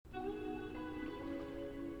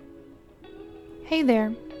Hey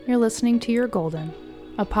there, you're listening to You're Golden,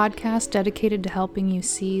 a podcast dedicated to helping you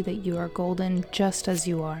see that you are golden just as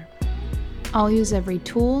you are. I'll use every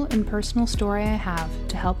tool and personal story I have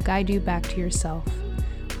to help guide you back to yourself.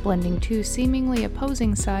 Blending two seemingly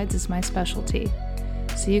opposing sides is my specialty,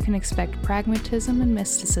 so you can expect pragmatism and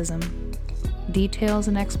mysticism, details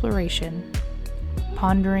and exploration,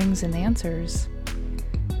 ponderings and answers,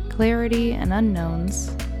 clarity and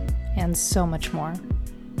unknowns, and so much more.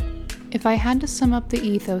 If I had to sum up the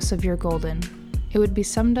ethos of You're Golden, it would be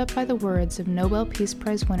summed up by the words of Nobel Peace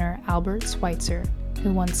Prize winner Albert Schweitzer,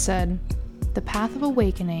 who once said, "The path of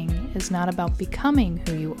awakening is not about becoming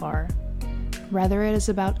who you are, rather it is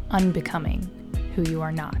about unbecoming who you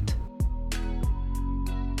are not."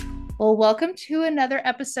 Well, welcome to another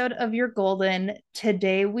episode of You're Golden.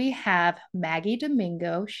 Today we have Maggie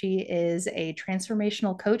Domingo. She is a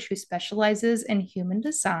transformational coach who specializes in human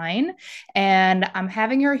design. And I'm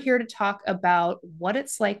having her here to talk about what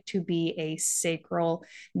it's like to be a sacral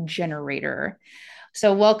generator.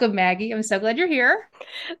 So welcome, Maggie. I'm so glad you're here.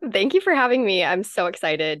 Thank you for having me. I'm so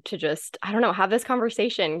excited to just, have this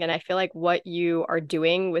conversation. And I feel like what you are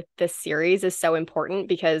doing with this series is so important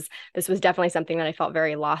because this was definitely something that I felt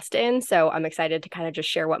very lost in. So I'm excited to kind of just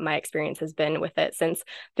share what my experience has been with it since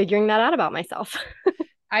figuring that out about myself.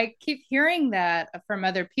 I keep hearing that from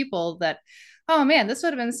other people that, oh man, this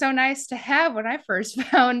would have been so nice to have when I first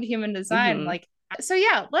found human design. hmm So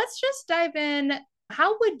yeah, let's just dive in.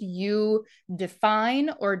 How would you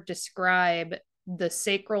define or describe the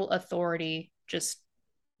sacral authority?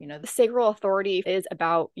 The sacral authority is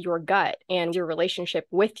about your gut and your relationship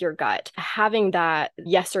with your gut. Having that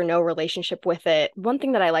yes or no relationship with it. One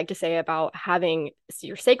thing that I like to say about having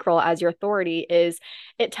your sacral as your authority is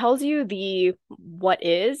it tells you the what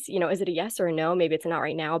is, is it a yes or a no? Maybe it's not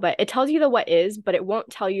right now, but it tells you the what is, but it won't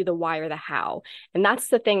tell you the why or the how. And that's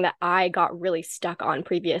the thing that I got really stuck on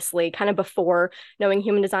previously, kind of before knowing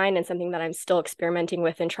human design, and something that I'm still experimenting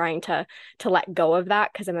with and trying to let go of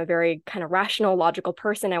that because I'm a very kind of rational, logical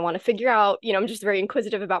person. I want to figure out, I'm just very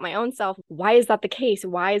inquisitive about my own self. Why is that the case?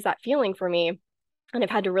 Why is that feeling for me? And I've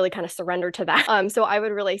had to really kind of surrender to that. So I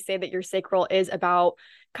would really say that your sacral is about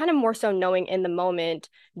kind of more so knowing in the moment,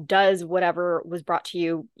 does whatever was brought to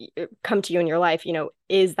you come to you in your life,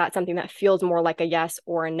 is that something that feels more like a yes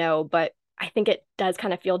or a no? But I think it does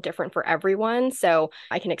kind of feel different for everyone. So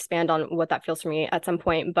I can expand on what that feels for me at some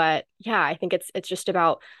point. But yeah, I think it's just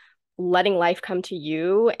about letting life come to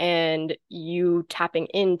you and you tapping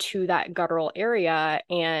into that guttural area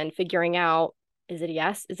and figuring out, is it a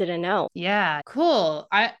yes? Is it a no? Yeah, cool.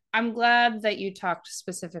 I'm glad that you talked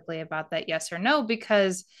specifically about that yes or no,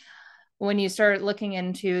 because when you start looking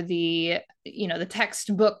into the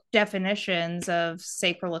textbook definitions of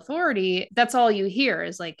sacral authority, that's all you hear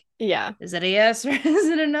is like, Yeah. is it a yes or is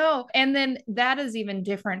it a no? And then that is even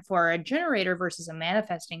different for a generator versus a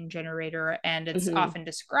manifesting generator. And it's hmm often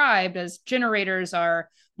described as generators are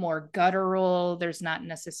more guttural. There's not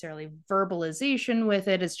necessarily verbalization with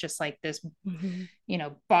it. It's just like this, hmm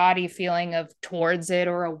body feeling of towards it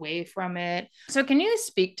or away from it. So, can you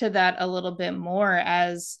speak to that a little bit more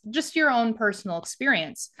as just your own personal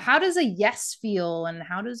experience? How does a yes feel and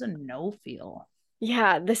how does a no feel?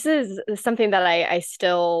 Yeah, this is something that I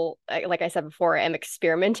still, like I said before, am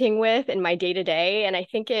experimenting with in my day to day. And I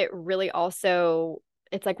think it really also,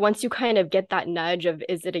 it's like once you kind of get that nudge of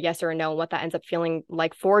is it a yes or a no, and what that ends up feeling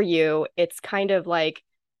like for you, it's kind of like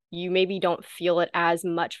you maybe don't feel it as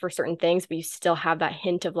much for certain things, but you still have that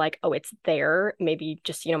hint of like, oh, it's there. Maybe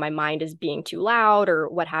just, my mind is being too loud or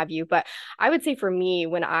what have you. But I would say for me,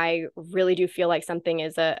 when I really do feel like something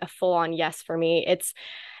is a full on yes for me, it's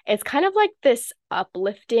kind of like this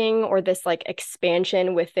uplifting or this like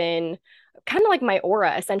expansion within kind of like my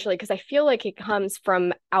aura essentially, because I feel like it comes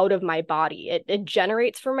from out of my body. It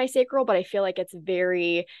generates from my sacral, but I feel like it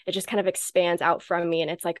just kind of expands out from me, and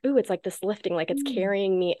it's like, ooh, it's like this lifting, like it's Mm.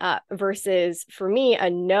 carrying me up, versus for me a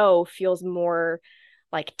no feels more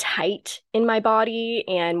like tight in my body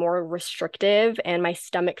and more restrictive, and my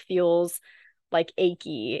stomach feels like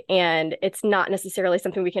achy, and it's not necessarily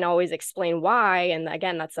something we can always explain why. And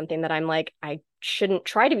again, that's something that I'm like, I shouldn't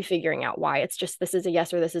try to be figuring out why. It's just this is a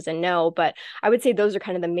yes or this is a no. But I would say those are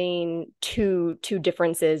kind of the main two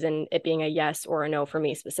differences in it being a yes or a no for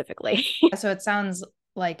me specifically. So it sounds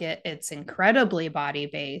like it's incredibly body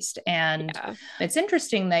based. And Yeah. it's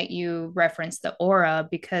interesting that you referenced the aura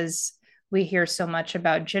because we hear so much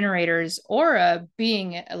about generators' aura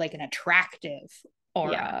being like an attractive Yeah.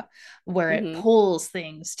 aura where it hmm pulls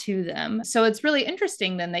things to them. So it's really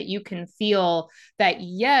interesting then that you can feel that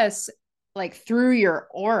yes, like through your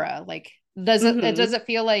aura. Like does it hmm does it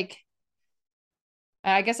feel like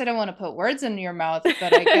I guess I don't want to put words in your mouth,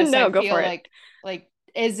 but I guess No, I go feel for it. like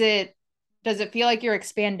is it does it feel like you're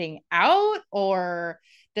expanding out, or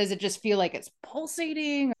does it just feel like it's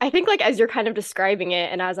pulsating? I think like as you're kind of describing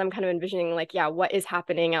it and as I'm kind of envisioning like yeah, what is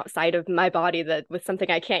happening outside of my body that with something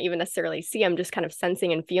I can't even necessarily see, I'm just kind of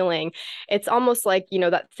sensing and feeling. It's almost like,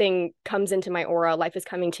 that thing comes into my aura, life is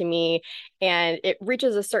coming to me and it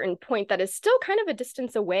reaches a certain point that is still kind of a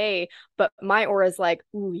distance away, but my aura is like,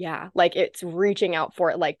 "Ooh, yeah." Like it's reaching out for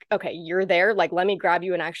it like, "Okay, you're there. Like let me grab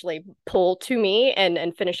you and actually pull to me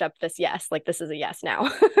and finish up this yes. Like this is a yes now."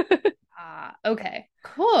 Okay,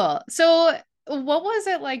 cool. So what was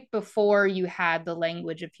it like before you had the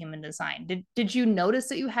language of human design? Did you notice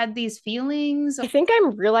that you had these feelings? I think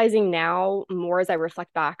I'm realizing now more as I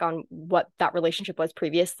reflect back on what that relationship was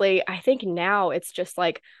previously. I think now it's just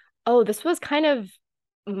like, oh, this was kind of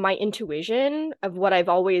my intuition of what I've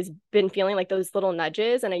always been feeling, like those little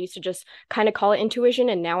nudges. And I used to just kind of call it intuition.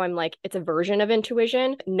 And now I'm like, it's a version of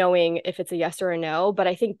intuition, knowing if it's a yes or a no. But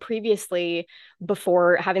I think previously,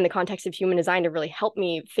 before having the context of human design to really help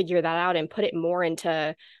me figure that out and put it more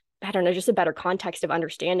into I don't know, just a better context of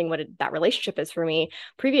understanding that relationship is for me.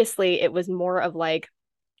 Previously, it was more of like,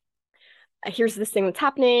 here's this thing that's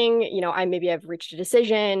happening. Maybe I've reached a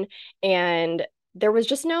decision, and there was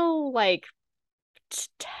just no like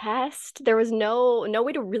test. There was no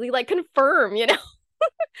way to really like confirm.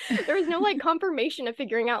 There was no like confirmation of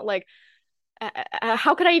figuring out like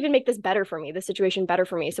how could I even make this better for me, this situation better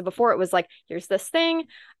for me? So before it was like, here's this thing.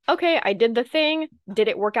 Okay, I did the thing. Did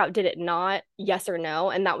it work out? Did it not? Yes or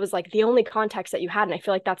no? And that was like the only context that you had. And I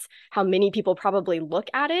feel like that's how many people probably look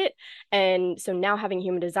at it. And so now having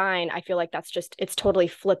human design, I feel like it's totally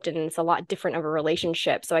flipped and it's a lot different of a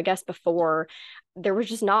relationship. So I guess before there was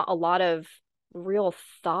just not a lot of real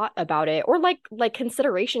thought about it or like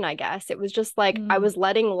consideration, I guess. It was just like I Mm. was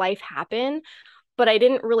letting life happen, but I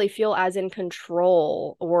didn't really feel as in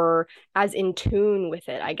control or as in tune with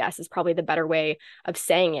it, I guess is probably the better way of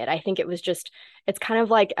saying it. I think it was just, it's kind of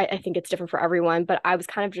like, I think it's different for everyone, but I was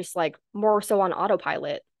kind of just like more so on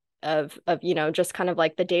autopilot just kind of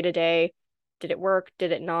like the day to day. Did it work?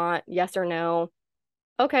 Did it not? Yes or no?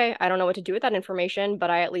 Okay, I don't know what to do with that information,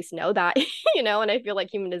 but I at least know that, and I feel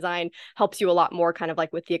like human design helps you a lot more kind of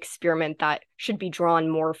like with the experiment that should be drawn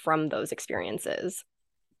more from those experiences.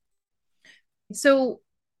 So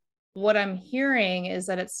what I'm hearing is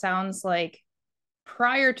that it sounds like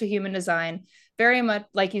prior to human design, very much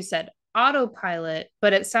like you said, autopilot,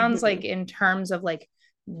 but it sounds like Mhm. in terms of like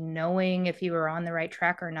knowing if you were on the right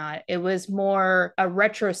track or not, it was more a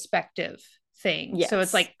retrospective thing. So it's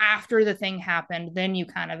Yes, like after the thing happened, then you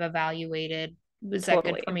kind of evaluated, was that good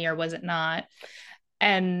totally. for me or was it not?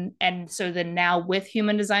 And so then now with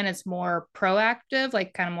human design, it's more proactive,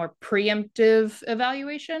 like kind of more preemptive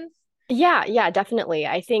evaluation. Yeah, yeah, definitely.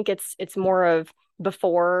 I think it's more of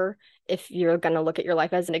before, if you're going to look at your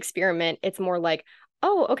life as an experiment, it's more like,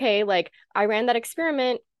 oh, okay, like I ran that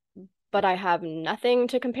experiment, but I have nothing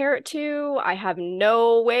to compare it to. I have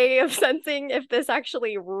no way of sensing if this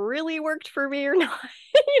actually really worked for me or not.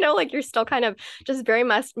 Like you're still kind of just very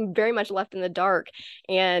much left in the dark.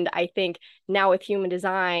 And I think now with human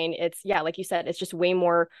design, it's, yeah, like you said, it's just way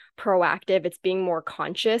more proactive. It's being more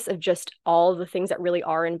conscious of just all the things that really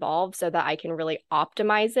are involved so that I can really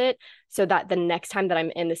optimize it so that the next time that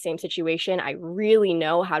I'm in the same situation, I really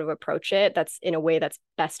know how to approach it. That's in a way that's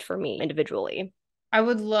best for me individually. I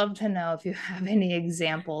would love to know if you have any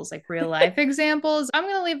examples, like real life examples. I'm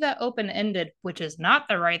going to leave that open ended, which is not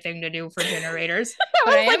the right thing to do for generators, I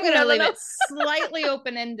but I was am like, going no, to no, leave no. it slightly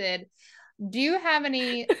open ended. Do you have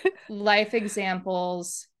any life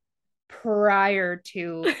examples prior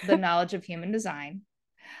to the knowledge of human design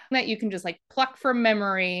that you can just like pluck from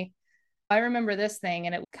memory? I remember this thing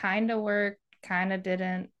and it kind of worked, kind of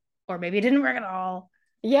didn't, or maybe it didn't work at all.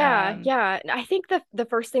 Yeah, Um, yeah. I think the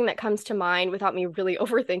first thing that comes to mind without me really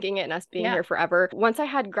overthinking it and us being yeah. here forever, once I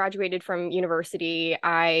had graduated from university,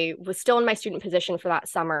 I was still in my student position for that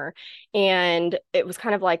summer. And it was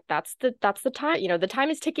kind of like that's the time, the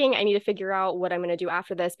time is ticking. I need to figure out what I'm going to do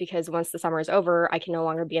after this because once the summer is over, I can no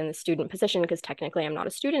longer be in the student position because technically I'm not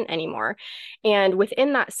a student anymore. And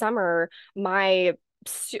within that summer, my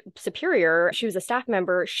superior, she was a staff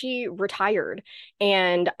member, she retired,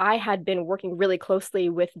 and I had been working really closely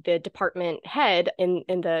with the department head in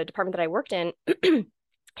the department that I worked in.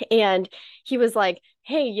 And he was like,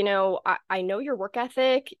 hey, I know your work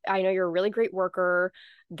ethic. I know you're a really great worker.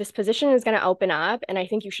 This position is going to open up, and I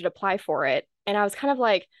think you should apply for it. And I was kind of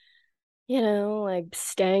like, like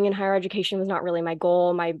staying in higher education was not really my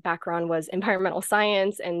goal. My background was environmental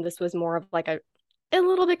science, and this was more of like a a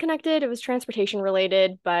little bit connected. It was transportation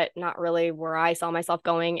related, but not really where I saw myself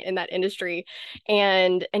going in that industry.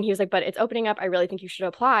 And he was like, but it's opening up. I really think you should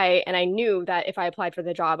apply. And I knew that if I applied for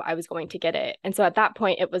the job, I was going to get it. And so at that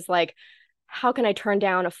point, it was like, how can I turn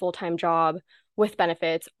down a full-time job with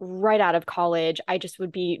benefits right out of college? I just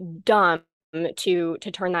would be dumb to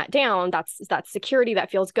turn that down. That's security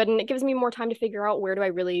that feels good, and it gives me more time to figure out where do I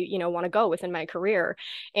really, want to go within my career.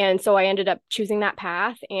 And so I ended up choosing that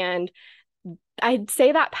path, and I'd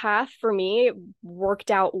say that path for me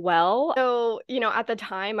worked out well. So, at the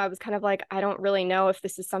time I was kind of like, I don't really know if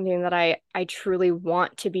this is something that I truly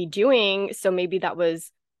want to be doing. So maybe that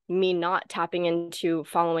was me not tapping into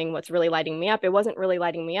following what's really lighting me up. It wasn't really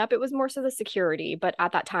lighting me up. It was more so the security. But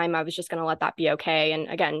at that time, I was just going to let that be okay. And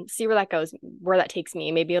again, see where that goes, where that takes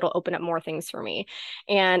me. Maybe it'll open up more things for me.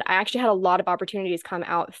 And I actually had a lot of opportunities come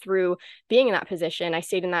out through being in that position. I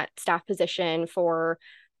stayed in that staff position for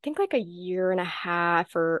think like a year and a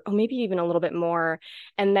half or maybe even a little bit more.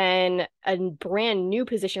 And then a brand new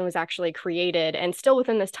position was actually created. And still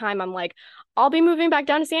within this time, I'm like, I'll be moving back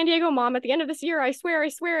down to San Diego, Mom, at the end of this year. I swear, I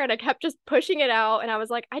swear. And I kept just pushing it out. And I was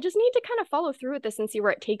like, I just need to kind of follow through with this and see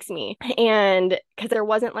where it takes me. And because there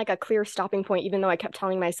wasn't like a clear stopping point, even though I kept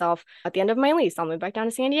telling myself at the end of my lease, I'll move back down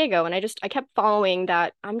to San Diego. And I kept following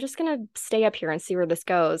that. I'm just going to stay up here and see where this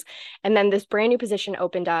goes. And then this brand new position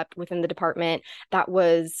opened up within the department that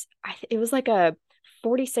was, it was like a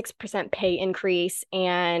 46% pay increase,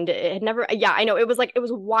 and it had never, yeah, I know, it was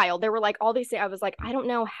wild. There were like all these things. I was like, I don't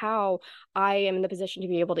know how I am in the position to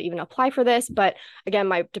be able to even apply for this. But again,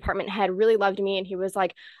 my department head really loved me, and he was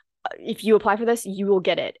like, if you apply for this, you will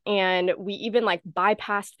get it. And we even like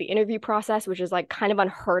bypassed the interview process, which is like kind of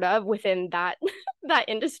unheard of within that that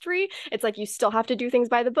industry. It's like you still have to do things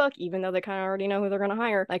by the book, even though they kind of already know who they're going to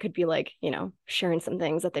hire. I could be like, sharing some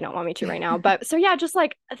things that they don't want me to right now. But so yeah, just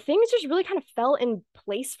like things just really kind of fell in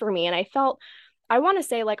place for me. And I want to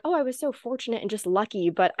say like, oh, I was so fortunate and just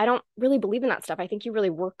lucky, but I don't really believe in that stuff. I think you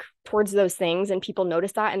really work towards those things and people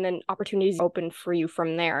notice that, and then opportunities open for you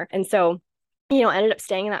from there. And so ended up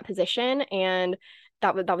staying in that position, and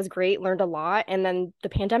that was great, learned a lot. And then the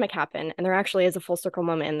pandemic happened, and there actually is a full circle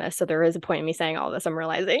moment in this. So there is a point in me saying all this, I'm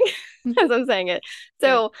realizing as I'm saying it.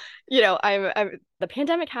 So, I'm the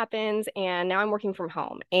pandemic happens, and now I'm working from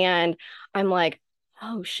home, and I'm like,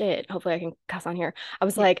 oh shit, hopefully I can cuss on here. I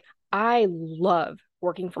was like, I love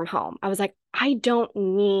working from home. I was like, I don't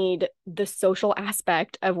need the social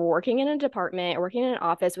aspect of working in a department, working in an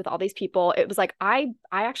office with all these people. It was like, I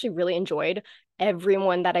actually really enjoyed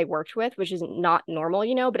everyone that I worked with, which is not normal,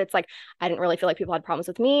 but it's like, I didn't really feel like people had problems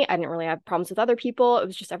with me. I didn't really have problems with other people. It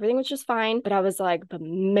was just, everything was just fine. But I was like, but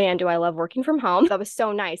man, do I love working from home. That was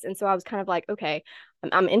so nice. And so I was kind of like, okay,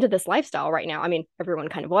 I'm into this lifestyle right now. I mean, everyone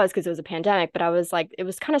kind of was because it was a pandemic, but I was like, it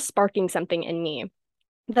was kind of sparking something in me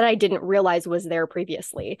that I didn't realize was there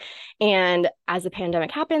previously. And as the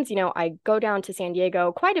pandemic happens, I go down to San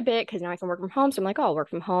Diego quite a bit because now I can work from home. So I'm like, oh, I'll work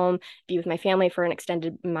from home, be with my family for an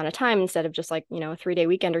extended amount of time instead of just like, a 3-day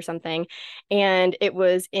weekend or something. And it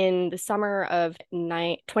was in the summer of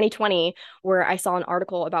 2020 where I saw an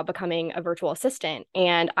article about becoming a virtual assistant.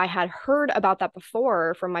 And I had heard about that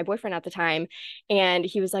before from my boyfriend at the time. And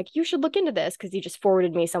he was like, you should look into this, because he just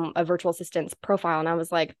forwarded me a virtual assistant's profile. And I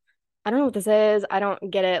was like, I don't know what this is. I don't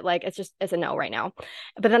get it. Like, it's a no right now.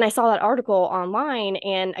 But then I saw that article online,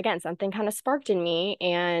 and again, something kind of sparked in me.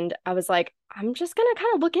 And I was like, I'm just going to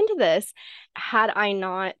kind of look into this. Had I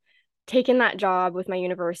not taken that job with my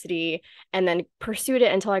university and then pursued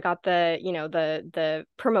it until I got the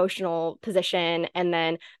promotional position, and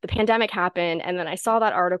then the pandemic happened, and then I saw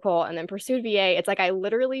that article and then pursued VA, it's like I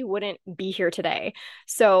literally wouldn't be here today.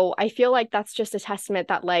 So I feel like that's just a testament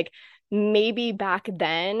that like maybe back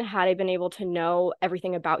then, had I been able to know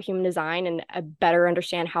everything about human design and better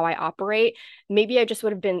understand how I operate, maybe I just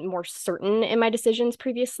would have been more certain in my decisions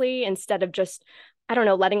previously, instead of just, I don't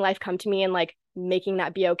know, letting life come to me and like making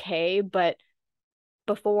that be okay. But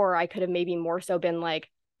before, I could have maybe more so been like,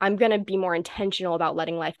 I'm going to be more intentional about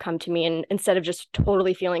letting life come to me, and instead of just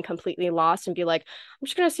totally feeling completely lost and be like, I'm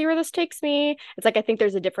just going to see where this takes me. It's like, I think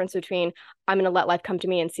there's a difference between I'm going to let life come to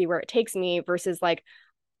me and see where it takes me versus like,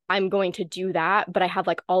 I'm going to do that, but I have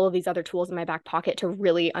like all of these other tools in my back pocket to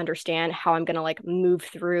really understand how I'm going to like move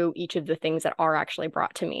through each of the things that are actually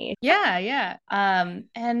brought to me. Yeah, yeah.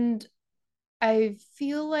 And I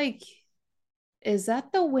feel like, is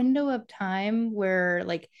that the window of time where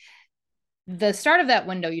like the start of that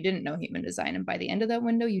window, you didn't know human design. And by the end of that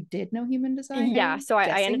window, you did know human design. Yeah, so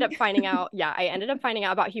I ended up finding out. Yeah, I ended up finding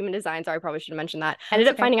out about human design. Sorry, I probably should have mentioned that. I ended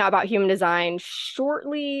up finding out about human design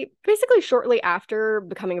basically shortly after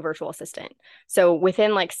becoming a virtual assistant. So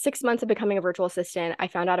within like 6 months of becoming a virtual assistant, I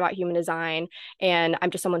found out about human design. And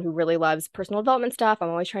I'm just someone who really loves personal development stuff. I'm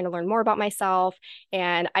always trying to learn more about myself.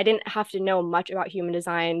 And I didn't have to know much about human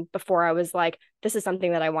design before I was like, this is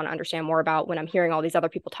something that I want to understand more about when I'm hearing all these other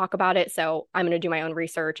people talk about it. So I'm going to do my own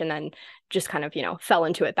research, and then just kind of, fell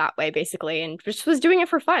into it that way basically, and just was doing it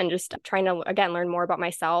for fun, just trying to, again, learn more about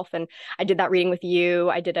myself. And I did that reading with you.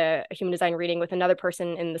 I did a human design reading with another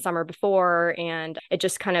person in the summer before, and it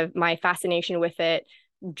just kind of, my fascination with it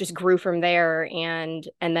just grew from there. And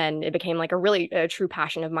then it became like a true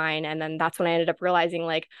passion of mine. And then that's when I ended up realizing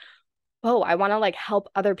like, oh, I want to like help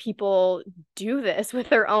other people do this with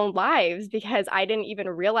their own lives, because I didn't even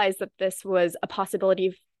realize that this was a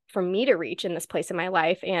possibility for me to reach in this place in my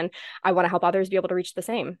life. And I want to help others be able to reach the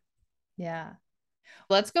same. Yeah.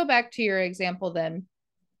 Let's go back to your example then,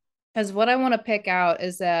 because what I want to pick out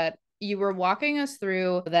is that you were walking us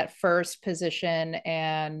through that first position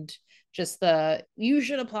and just you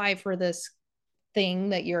should apply for this thing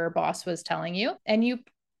that your boss was telling you. And you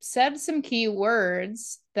said some key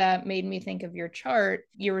words that made me think of your chart.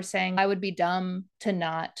 You were saying, I would be dumb to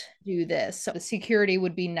not do this. So the security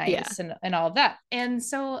would be nice, and all of that. And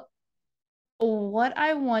so what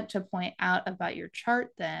I want to point out about your chart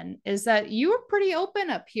then is that you were pretty open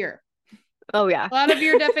up here. Oh, yeah. A lot of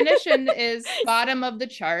your definition is bottom of the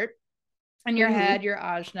chart. And your head, your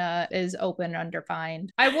ajna is open,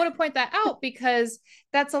 undefined. I want to point that out because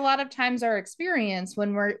that's a lot of times our experience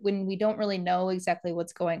when we don't really know exactly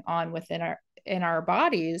what's going on within our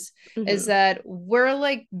bodies, is that we're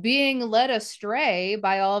like being led astray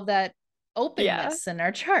by all of that openness in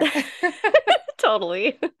our chart.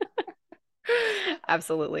 Totally.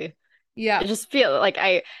 Absolutely. Yeah. I just feel like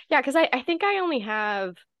because I think I only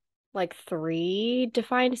have like 3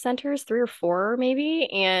 defined centers, 3 or 4 maybe.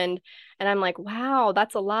 And I'm like, wow,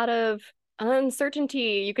 that's a lot of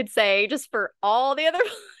uncertainty, you could say, just for all the other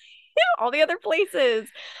all the other places,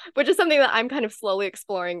 which is something that I'm kind of slowly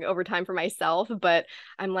exploring over time for myself. But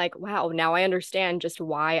I'm like, wow, now I understand just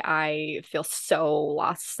why I feel so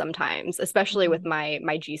lost sometimes, especially with my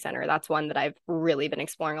G center. That's one that I've really been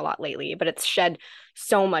exploring a lot lately, but it's shed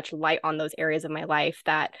so much light on those areas of my life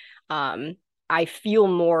that I feel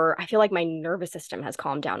like my nervous system has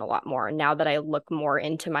calmed down a lot more now that I look more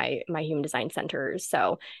into my human design centers.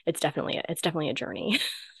 So it's definitely a journey.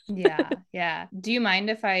 Yeah. Do you mind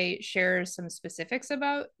if I share some specifics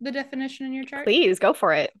about the definition in your chart? Please go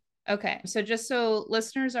for it. Okay. So just so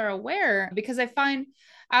listeners are aware, because I find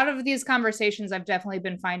out of these conversations, I've definitely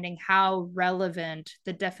been finding how relevant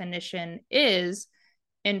the definition is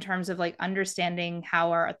in terms of like understanding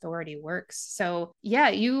how our authority works. So yeah,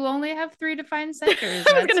 you only have 3 defined centers.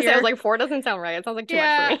 I was going to say, I was like 4 doesn't sound right. It sounds like too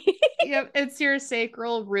much for me. Yep. It's your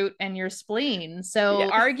sacral, root, and your spleen. So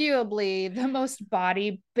arguably the most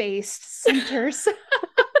body-based centers.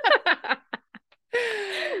 That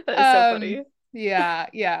is so funny.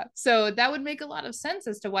 Yeah. So that would make a lot of sense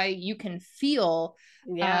as to why you can feel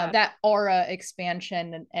that aura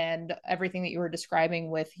expansion and everything that you were describing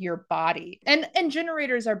with your body. And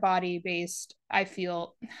generators are body based, I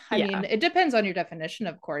feel. I mean, it depends on your definition,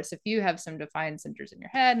 of course, if you have some defined centers in your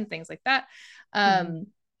head and things like that.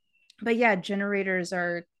 But yeah, generators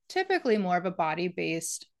are typically more of a body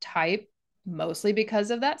based type, mostly because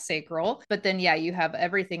of that sacral. But then you have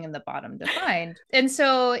everything in the bottom defined. And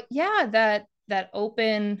so that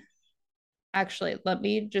open, actually, let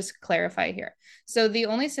me just clarify here. So the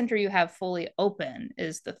only center you have fully open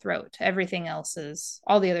is the throat. Everything else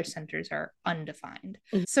all the other centers are undefined.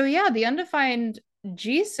 So the undefined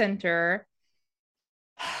G center,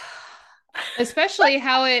 especially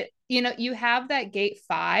how it, you have that gate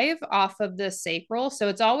 5 off of the sacral. So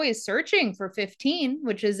it's always searching for 15,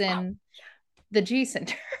 which is in the G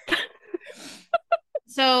center.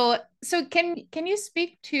 So can you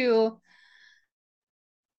speak to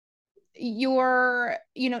your,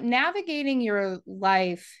 navigating your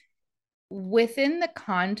life within the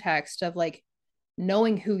context of like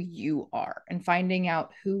knowing who you are and finding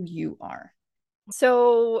out who you are?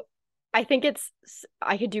 So I think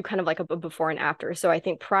I could do kind of like a before and after. So I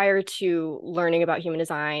think prior to learning about human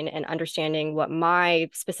design and understanding what my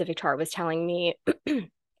specific chart was telling me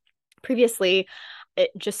previously, it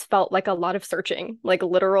just felt like a lot of searching, like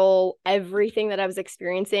literal everything that I was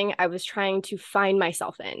experiencing. I was trying to find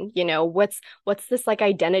myself in, what's this like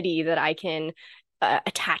identity that I can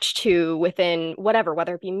attached to within whatever,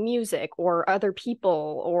 whether it be music or other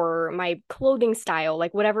people or my clothing style,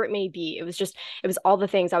 like whatever it may be. It was all the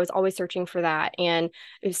things. I was always searching for that. And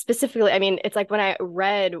specifically, I mean, it's like when I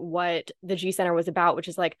read what the G Center was about, which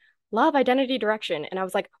is like love, identity, direction. And I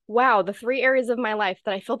was like, wow, the three areas of my life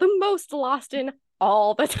that I feel the most lost in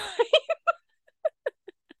all the time.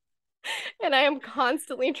 And I am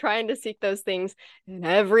constantly trying to seek those things in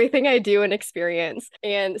everything I do and experience.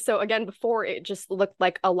 And so, again, before it just looked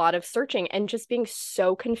like a lot of searching and just being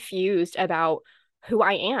so confused about who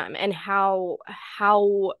I am and how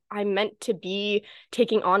I'm meant to be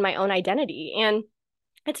taking on my own identity. And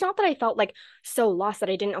it's not that I felt like so lost that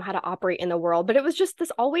I didn't know how to operate in the world, but it was just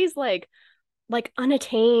this always like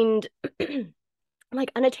unattained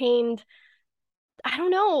like unattained, I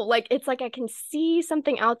don't know, like it's like I can see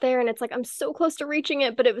something out there and it's like I'm so close to reaching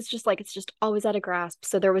it, but it was just like it's just always out of grasp.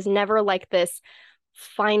 So there was never like this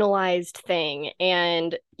finalized thing.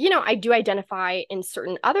 And, I do identify in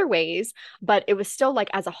certain other ways, but it was still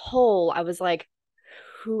like as a whole, I was like,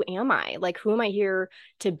 who am I? Like, who am I here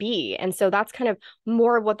to be? And so that's kind of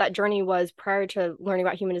more of what that journey was prior to learning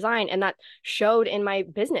about human design. And that showed in my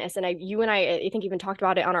business. And you and I think even talked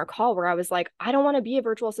about it on our call where I was like, I don't want to be a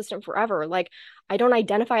virtual assistant forever. Like, I don't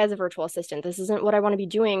identify as a virtual assistant. This isn't what I want to be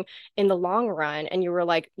doing in the long run. And you were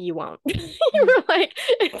like, you won't. You were like,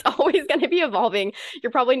 it's always going to be evolving.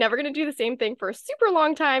 You're probably never going to do the same thing for a super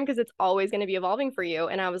long time because it's always going to be evolving for you.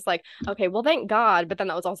 And I was like, okay, well, thank God. But then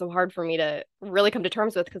that was also hard for me to really come to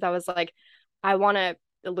terms with because I was like, I want to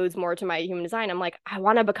alludes more to my human design. I'm like, I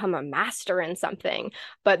want to become a master in something.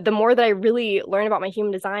 But the more that I really learn about my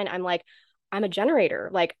human design, I'm like, I'm a generator.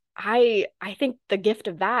 Like I think the gift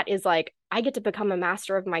of that is like I get to become a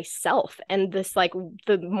master of myself. And this like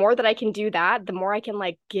the more that I can do that, the more I can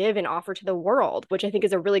like give and offer to the world, which I think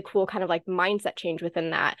is a really cool kind of like mindset change within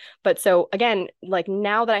that. But so again, like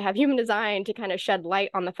now that I have human design to kind of shed light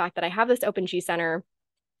on the fact that I have this open G center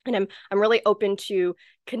and I'm really open to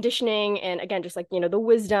conditioning and again just like the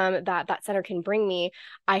wisdom that that center can bring me.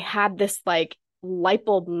 I had this like light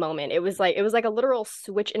bulb moment. It was like a literal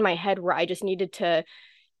switch in my head where I just needed to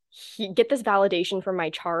get this validation from my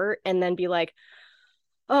chart and then be like,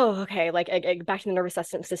 oh, okay, like back to the nervous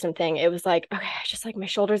system thing. It was like, okay, just like my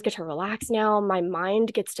shoulders get to relax now. My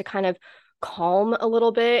mind gets to kind of calm a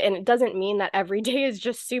little bit. And it doesn't mean that every day is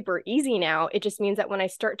just super easy now. It just means that when I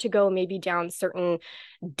start to go maybe down certain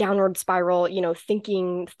downward spiral,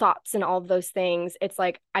 thinking thoughts and all of those things, it's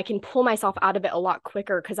like I can pull myself out of it a lot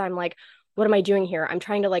quicker because I'm like, what am I doing here? I'm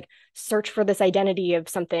trying to like search for this identity of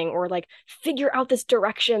something or like figure out this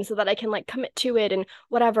direction so that I can like commit to it and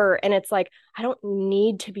whatever. And it's like, I don't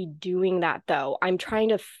need to be doing that though. I'm trying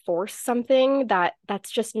to force something that's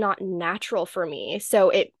just not natural for me.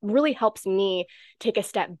 So it really helps me take a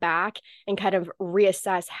step back and kind of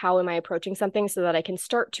reassess how am I approaching something so that I can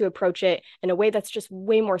start to approach it in a way that's just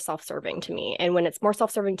way more self-serving to me. And when it's more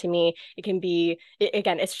self-serving to me, it can be,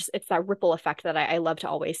 again, it's that ripple effect that I love to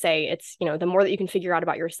always say. It's, the more that you can figure out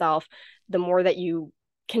about yourself, the more that you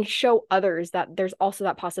can show others that there's also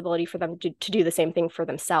that possibility for them to do the same thing for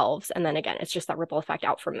themselves. And then again, it's just that ripple effect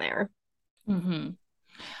out from there. Mm-hmm.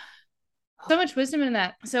 So much wisdom in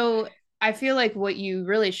that. So I feel like what you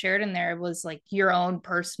really shared in there was like your own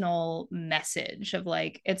personal message of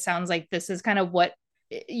like, it sounds like this is kind of what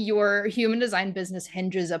your human design business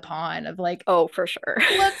hinges upon of like, oh, for sure.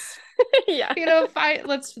 Let's yeah.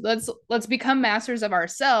 Let's become masters of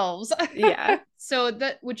ourselves. Yeah. So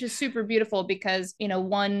that, which is super beautiful because,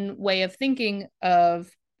 one way of thinking of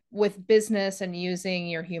with business and using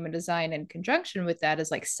your human design in conjunction with that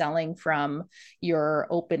is like selling from your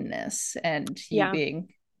openness and you being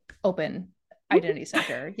open identity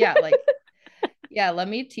center. Yeah. Like, yeah, let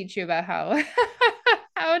me teach you about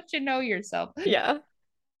how to know yourself. Yeah.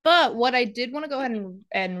 But what I did want to go ahead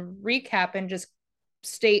and recap and just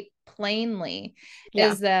state plainly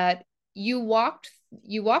is that you walked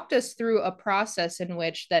us through a process in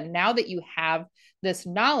which that now that you have this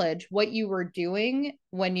knowledge, what you were doing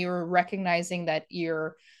when you were recognizing that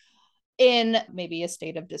you're in maybe a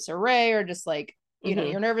state of disarray or just like,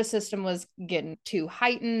 your nervous system was getting too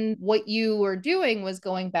heightened. What you were doing was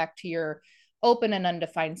going back to your open and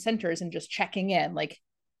undefined centers and just checking in like,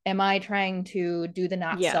 am I trying to do the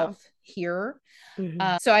not self here?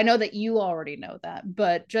 So I know that you already know that,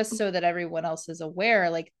 but just so that everyone else is aware,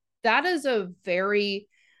 like that is a very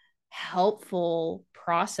helpful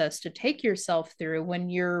process to take yourself through when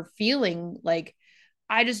you're feeling like,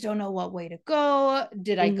 I just don't know what way to go.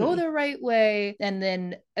 Did I go the right way? And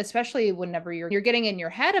then especially whenever you're getting in your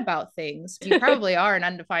head about things, you probably are an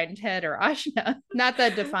undefined head or Ashna, not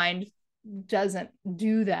that defined doesn't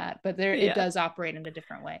do that, but it does operate in a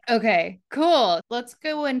different way. Okay, cool. Let's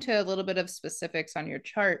go into a little bit of specifics on your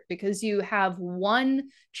chart, because you have one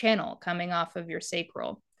channel coming off of your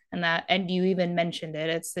sacral, and you even mentioned it,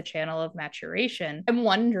 it's the channel of maturation. I'm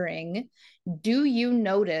wondering, do you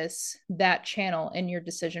notice that channel in your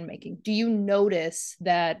decision making? Do you notice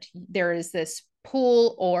that there is this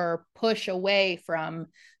pull or push away from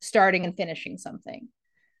starting and finishing something?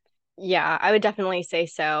 Yeah, I would definitely say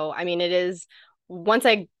so. I mean, it is once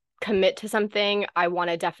I commit to something, I want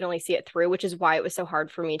to definitely see it through, which is why it was so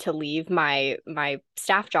hard for me to leave my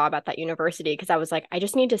staff job at that university, because I was like, I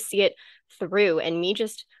just need to see it through, and me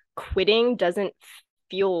just quitting doesn't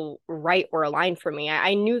feel right or aligned for me.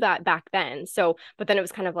 I knew that back then. So, but then it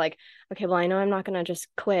was kind of like, okay, well, I know I'm not going to just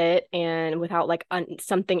quit and without like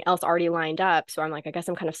something else already lined up. So I'm like, I guess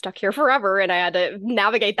I'm kind of stuck here forever. And I had to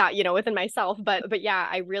navigate that, within myself. But yeah,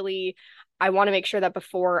 I want to make sure that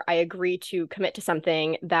before I agree to commit to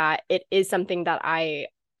something, that it is something that I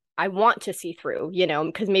want to see through,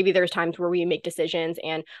 because maybe there's times where we make decisions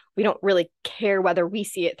and we don't really care whether we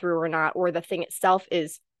see it through or not, or the thing itself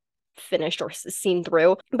is finished or seen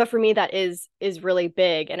through. But for me, that is really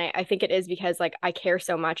big. And I think it is because like I care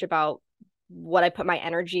so much about what I put my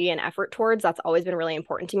energy and effort towards. That's always been really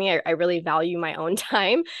important to me. I really value my own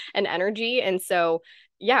time and energy. And so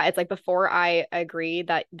yeah, it's like before I agree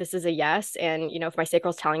that this is a yes, and if my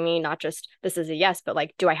sacral's telling me not just this is a yes, but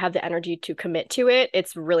like, do I have the energy to commit to it?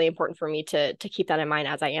 It's really important for me to keep that in mind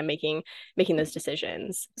as I am making those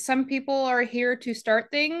decisions. Some people are here to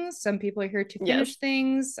start things, some people are here to finish Yes.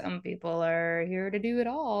 things, some people are here to do it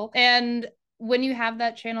all. And when you have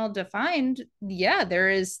that channel defined, yeah,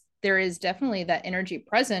 there is definitely that energy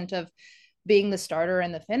present of being the starter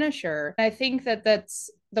and the finisher. I think that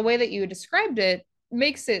that's the way that you described it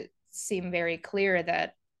makes it seem very clear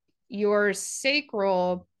that your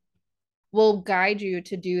sacral will guide you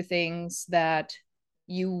to do things that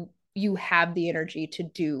you have the energy to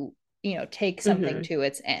do, take something to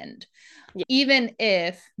its end. Yeah. Even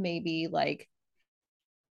if maybe like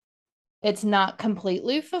it's not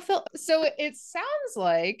completely fulfilled. So it sounds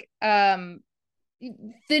like then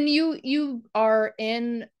you are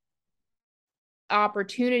in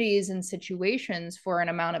opportunities and situations for an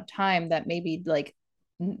amount of time that maybe like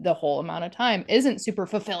the whole amount of time isn't super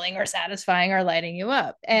fulfilling or satisfying or lighting you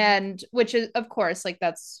up. And which is, of course, like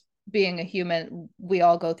that's being a human. We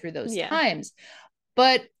all go through those Yeah. times.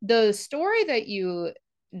 But the story that you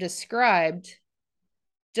described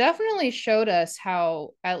definitely showed us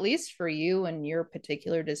how, at least for you and your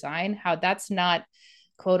particular design, how that's not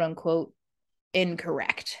quote unquote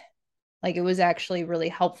incorrect. Like it was actually really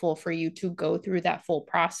helpful for you to go through that full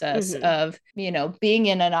process of, being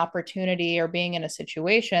in an opportunity or being in a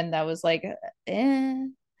situation that was like, I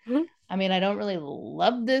mean, I don't really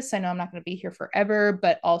love this. I know I'm not going to be here forever,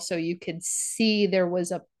 but also you could see there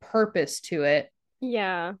was a purpose to it.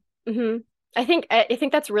 Yeah. hmm I think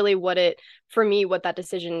that's really what that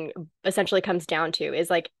decision essentially comes down to,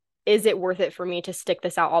 is like, is it worth it for me to stick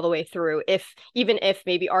this out all the way through? Even if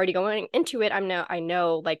maybe already going into it, I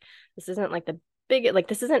know like this isn't like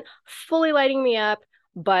this isn't fully lighting me up,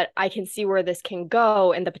 but I can see where this can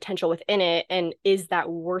go and the potential within it. And is that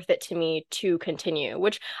worth it to me to continue?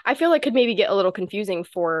 Which I feel like could maybe get a little confusing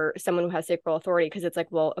for someone who has sacral authority, because it's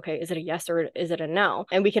like, well, okay, is it a yes or is it a no?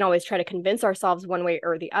 And we can always try to convince ourselves one way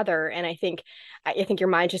or the other. And I think your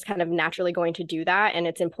mind's just kind of naturally going to do that. And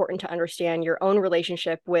it's important to understand your own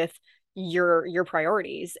relationship with your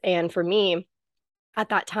priorities. And for me, at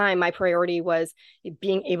that time, my priority was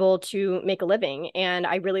being able to make a living. And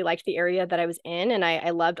I really liked the area that I was in. And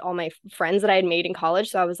I loved all my friends that I had made in college.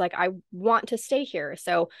 So I was like, I want to stay here.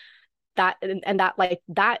 So that,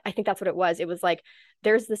 I think that's what it was. It was like,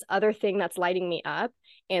 there's this other thing that's lighting me up.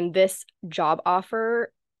 And this job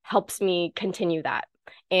offer helps me continue that.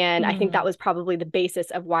 And I think that was probably the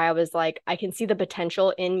basis of why I was like, I can see the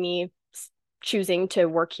potential in me choosing to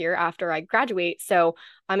work here after I graduate. So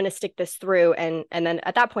I'm going to stick this through. And then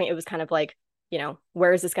at that point, it was kind of like,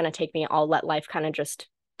 where is this going to take me? I'll let life kind of just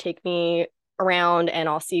take me around and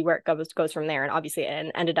I'll see where it goes from there. And obviously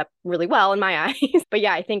it ended up really well in my eyes. But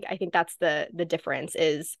yeah, I think that's the difference,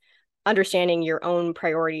 is understanding your own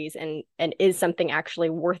priorities and is something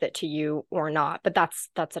actually worth it to you or not. But that's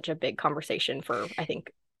such a big conversation for, I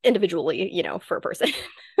think, individually, for a person.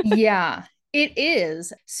 Yeah, it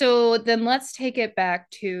is. So then let's take it back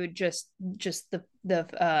to just the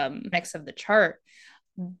next of the chart,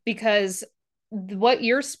 because what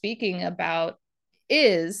you're speaking about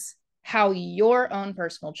is how your own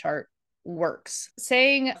personal chart works.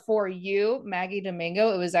 Saying for you, Maggie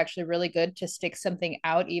Domingo, it was actually really good to stick something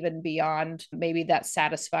out even beyond maybe that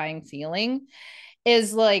satisfying feeling,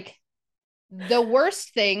 is like the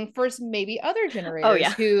worst thing for maybe other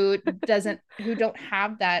generators who don't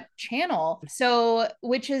have that channel. So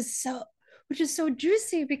which is so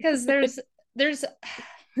juicy, because there's there's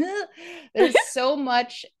so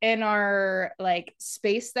much in our like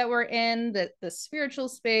space that we're in, the spiritual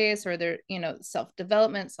space, or their,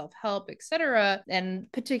 self-development, self-help, etc.,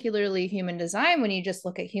 and particularly human design. When you just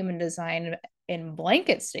look at human design in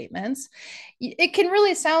blanket statements, it can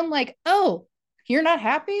really sound like, oh, you're not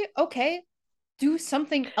happy, okay, do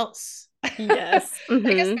something else. Yes. Mm-hmm.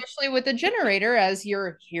 Like, especially with the generator, as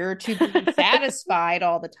you're here to be satisfied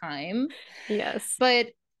all the time. Yes. But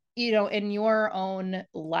in your own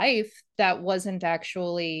life, that wasn't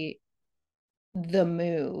actually the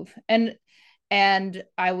move. And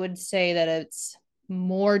I would say that it's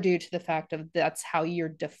more due to the fact of that's how you're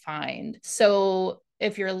defined. So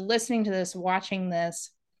if you're listening to this, watching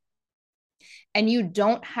this, and you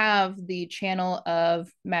don't have the channel of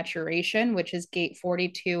maturation, which is gate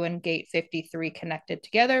 42 and gate 53 connected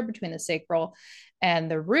together between the sacral and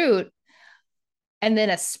the root, and then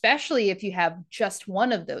especially if you have just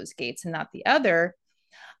one of those gates and not the other,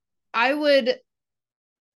 I would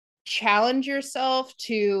challenge yourself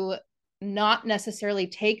to not necessarily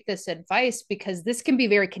take this advice, because this can be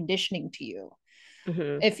very conditioning to you.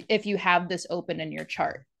 Mm-hmm. If you have this open in your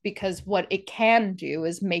chart, because what it can do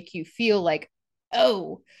is make you feel like,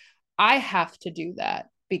 oh, I have to do that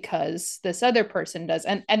because this other person does.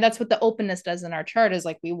 And that's what the openness does in our chart, is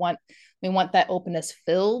like we want that openness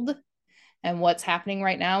filled. And what's happening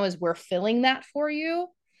right now is we're filling that for you.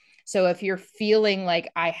 So if you're feeling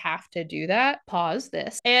like I have to do that, pause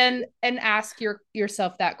this and ask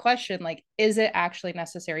yourself that question, like, is it actually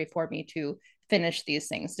necessary for me to finish these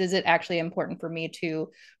things? Is it actually important for me to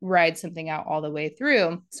ride something out all the way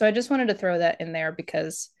through? So I just wanted to throw that in there,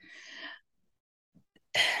 because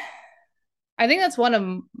I think that's one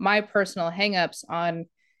of my personal hangups on,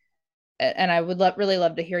 and I would really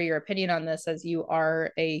love to hear your opinion on this, as you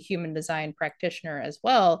are a human design practitioner as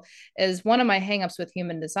well, is one of my hangups with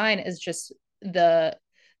human design is just the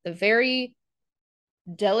very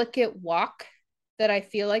delicate walk that I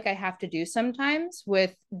feel like I have to do sometimes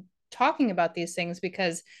with talking about these things,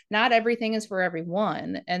 because not everything is for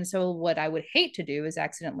everyone. And so what I would hate to do is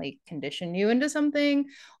accidentally condition you into something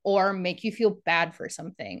or make you feel bad for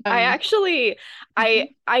something. I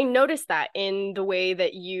noticed that in the way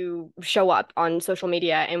that you show up on social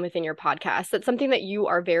media and within your podcast. That's something that you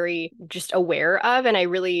are very just aware of, and I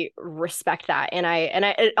really respect that. And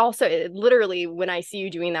it literally, when I see you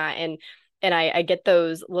doing that, and I get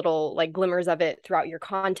those little like glimmers of it throughout your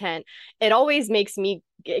content,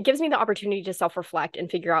 it gives me the opportunity to self-reflect and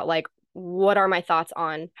figure out, like, what are my thoughts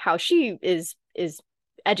on how she is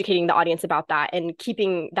educating the audience about that and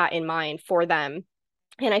keeping that in mind for them.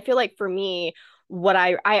 And I feel like for me, what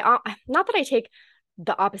I not that I take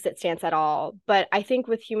the opposite stance at all, but I think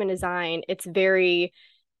with human design,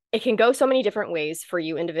 it can go so many different ways for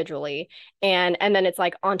you individually. And then it's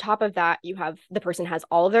like, on top of that, you have the person has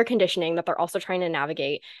all of their conditioning that they're also trying to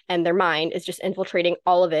navigate, and their mind is just infiltrating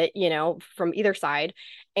all of it, from either side.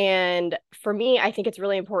 And for me, I think it's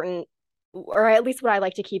really important, or at least what I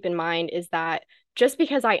like to keep in mind, is that just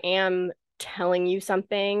because I am telling you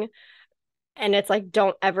something, and it's like,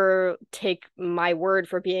 don't ever take my word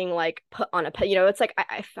for being like put on a it's like,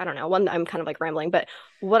 I don't know, I'm kind of like rambling, but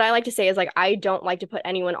what I like to say is, like, I don't like to put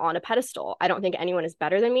anyone on a pedestal. I don't think anyone is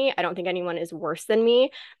better than me. I don't think anyone is worse than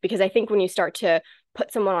me, because I think when you start to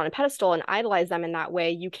put someone on a pedestal and idolize them in that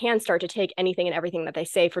way, you can start to take anything and everything that they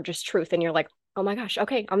say for just truth. And you're like, oh my gosh,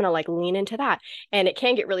 okay, I'm going to like lean into that. And it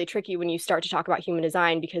can get really tricky when you start to talk about human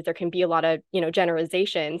design, because there can be a lot of,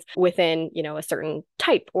 generalizations within, a certain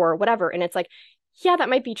type or whatever. And it's like, yeah, that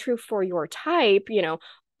might be true for your type,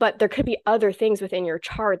 but there could be other things within your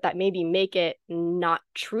chart that maybe make it not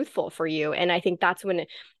truthful for you. And I think that's when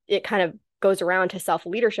it kind of goes around to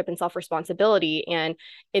self-leadership and self-responsibility. And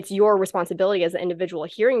it's your responsibility as an individual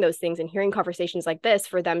hearing those things and hearing conversations like this,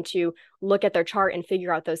 for them to look at their chart and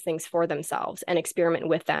figure out those things for themselves and experiment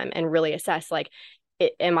with them and really assess, like,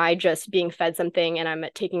 am I just being fed something and I'm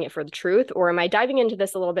taking it for the truth, or am I diving into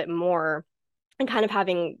this a little bit more and kind of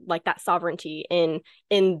having like that sovereignty in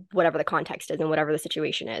whatever the context is and whatever the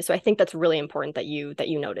situation is. So I think that's really important that you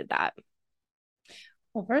noted that.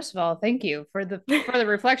 Well, first of all, thank you for the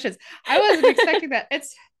reflections. I wasn't expecting that.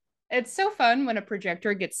 It's so fun when a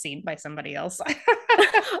projector gets seen by somebody else.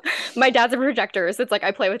 My dad's a projector, so it's like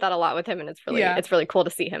I play with that a lot with him, and Yeah. it's really cool to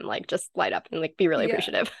see him like just light up and like be really Yeah.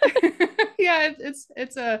 appreciative. Yeah,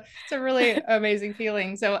 it's a really amazing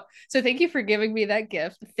feeling. So thank you for giving me that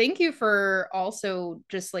gift. Thank you for also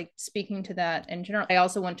just like speaking to that in general. I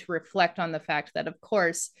also want to reflect on the fact that of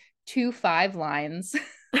course 2 5 lines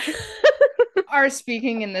are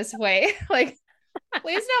speaking in this way. Like,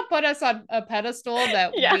 please don't put us on a pedestal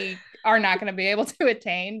that Yeah. we are not going to be able to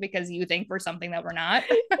attain because you think we're something that we're not.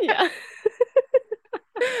 Yeah.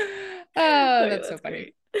 Oh, Okay, that's so that's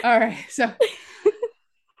funny. great. All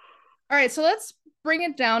right, so let's bring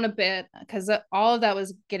it down a bit because all of that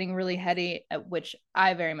was getting really heady, which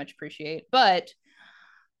I very much appreciate. But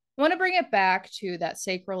I want to bring it back to that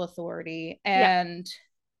sacral authority Yeah.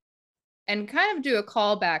 and kind of do a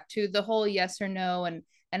callback to the whole yes or no and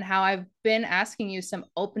how I've been asking you some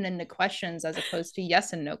open-ended questions as opposed to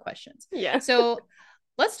yes and no questions. Yeah. So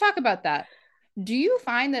let's talk about that. Do you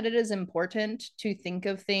find that it is important to think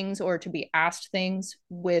of things or to be asked things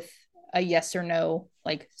with a yes or no,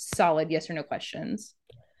 like solid yes or no questions?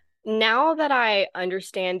 Now that I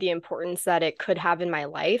understand the importance that it could have in my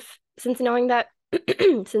life, since knowing that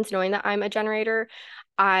since knowing that I'm a generator,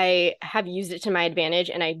 I have used it to my advantage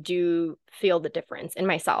and I do feel the difference in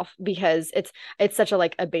myself because it's such a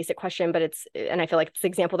like a basic question, but it's and I feel like it's the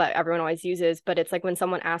example that everyone always uses, but it's like when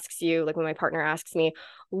someone asks you, like when my partner asks me,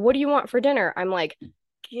 "What do you want for dinner?" I'm like,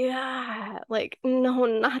 yeah, like no,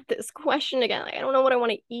 not this question again. Like I don't know what I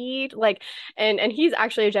want to eat. Like and he's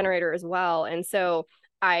actually a generator as well. And so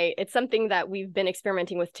it's something that we've been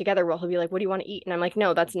experimenting with together where he'll be like, "What do you want to eat?" And I'm like,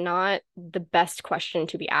 "No, that's not the best question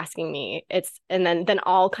to be asking me." And then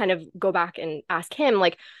I'll kind of go back and ask him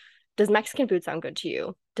like, "Does Mexican food sound good to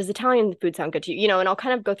you? Does Italian food sound good to you?" And I'll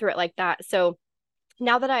kind of go through it like that. So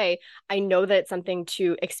now that I know that it's something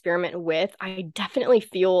to experiment with, I definitely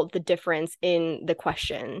feel the difference in the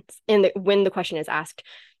questions in the when the question is asked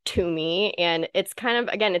to me. And it's kind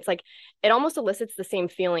of again, it's like it almost elicits the same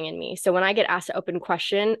feeling in me. So when I get asked an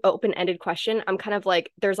open-ended question, I'm kind of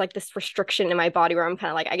like there's like this restriction in my body where I'm kind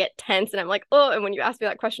of like I get tense and I'm like, oh, and when you asked me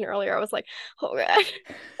that question earlier, I was like, oh god.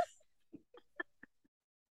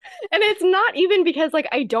 And it's not even because like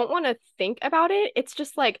I don't want to think about it. It's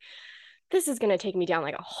just like this is going to take me down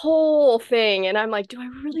like a whole thing and I'm like do I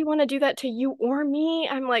really want to do that to you or me?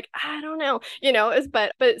 I'm like I don't know,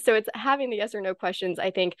 but so it's having the yes or no questions.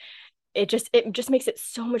 I think it just makes it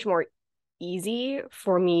so much more easy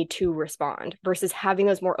for me to respond versus having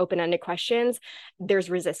those more open-ended questions. There's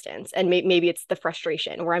resistance and maybe it's the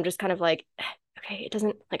frustration where I'm just kind of like okay, it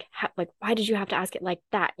doesn't like like why did you have to ask it like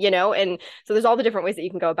that, and so there's all the different ways that you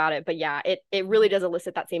can go about it, but yeah, it really does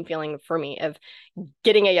elicit that same feeling for me of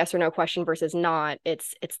getting a yes or no question versus not.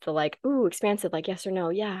 It's the like ooh expansive like yes or no,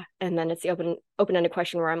 yeah, and then it's the open-ended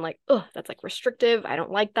question where I'm like oh that's like restrictive, I don't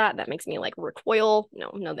like that makes me like recoil, no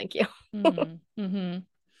no thank you. Mm-hmm.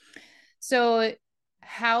 So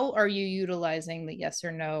how are you utilizing the yes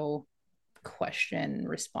or no question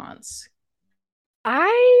response?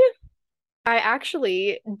 I I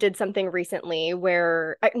actually did something recently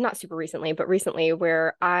where, not super recently, but recently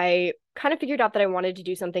where I kind of figured out that I wanted to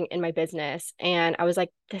do something in my business. And I was like,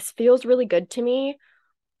 this feels really good to me,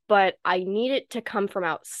 but I need it to come from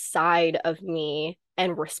outside of me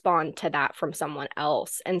and respond to that from someone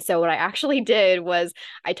else. And so what I actually did was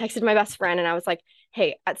I texted my best friend and I was like,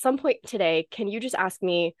 hey, at some point today, can you just ask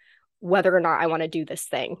me whether or not I want to do this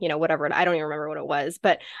thing, whatever. I don't even remember what it was,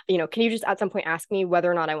 but can you just at some point ask me whether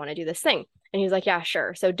or not I want to do this thing? And he's like, yeah,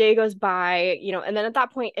 sure. So day goes by, and then at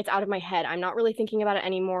that point it's out of my head. I'm not really thinking about it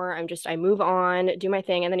anymore. I move on, do my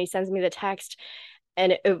thing. And then he sends me the text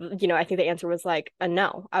and I think the answer was like a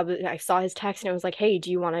no. I saw his text and it was like, hey, do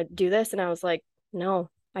you want to do this? And I was like, no,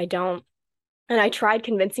 I don't. And I tried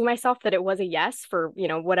convincing myself that it was a yes for,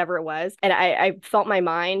 whatever it was. And I felt my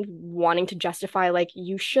mind wanting to justify like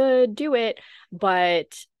you should do it,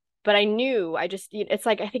 but I knew it's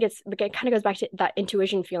like I think it kind of goes back to that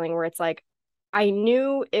intuition feeling where it's like I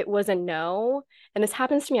knew it was a no. And this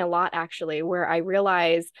happens to me a lot actually, where I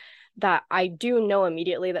realize that I do know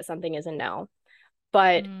immediately that something is a no.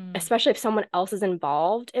 But especially if someone else is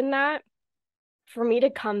involved in that, for me to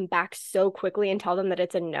come back so quickly and tell them that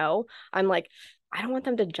it's a no, I'm like, I don't want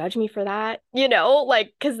them to judge me for that,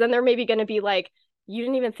 like, because then they're maybe going to be like, you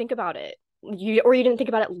didn't even think about it. You didn't think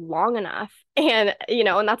about it long enough. And,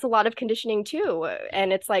 and that's a lot of conditioning too.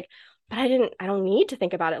 And it's like, but I don't need to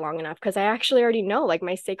think about it long enough because I actually already know, like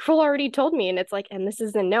my sacral already told me. And it's like, and this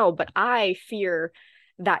is a no, but I fear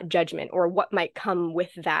that judgment or what might come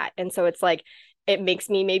with that. And so it's like, it makes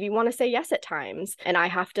me maybe want to say yes at times. And I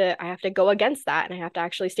have to go against that. And I have to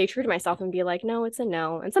actually stay true to myself and be like, no, it's a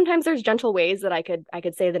no. And sometimes there's gentle ways that I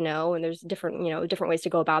could say the no. And there's different ways to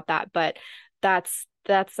go about that. But that's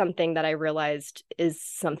something that I realized is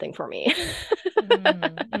something for me.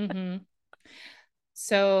 Mm-hmm.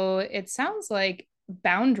 So it sounds like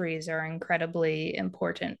boundaries are incredibly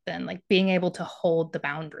important then, like being able to hold the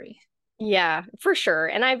boundary. Yeah, for sure.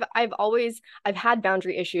 And I've had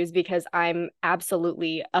boundary issues because I'm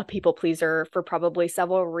absolutely a people pleaser for probably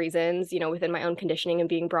several reasons, within my own conditioning and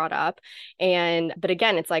being brought up. And but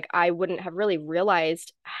again, it's like I wouldn't have really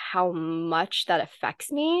realized how much that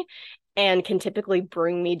affects me and can typically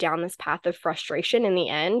bring me down this path of frustration in the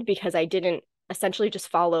end because I didn't essentially just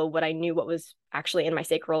follow what I knew what was actually in my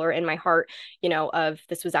sacral or in my heart, of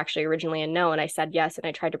this was actually originally a no. And I said yes and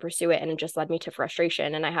I tried to pursue it and it just led me to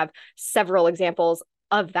frustration. And I have several examples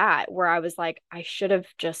of that where I was like, I should have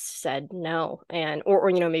just said no. And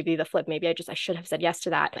or maybe the flip, maybe I should have said yes to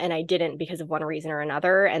that. And I didn't because of one reason or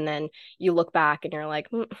another. And then you look back and you're like,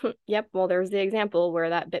 yep, well, there's the example where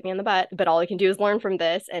that bit me in the butt. But all I can do is learn from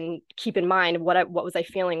this and keep in mind what was I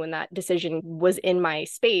feeling when that decision was in my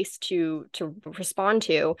space to respond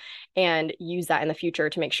to, and use that in the future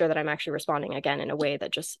to make sure that I'm actually responding again in a way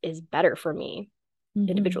that just is better for me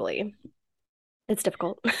individually. It's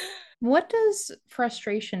difficult. What does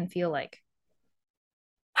frustration feel like?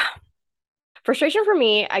 Frustration for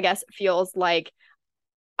me, I guess, feels like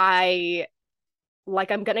I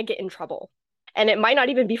I'm gonna get in trouble. And it might not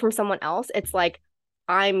even be from someone else. It's like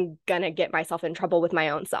I'm gonna get myself in trouble with my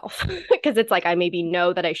own self. Because it's like I maybe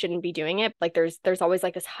know that I shouldn't be doing it. Like there's always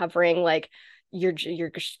like this hovering, like you're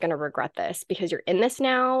just gonna regret this because you're in this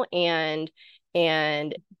now, and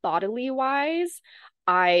bodily wise,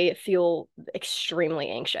 I feel extremely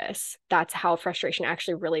anxious. That's how frustration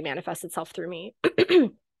actually really manifests itself through me.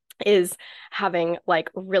 Is having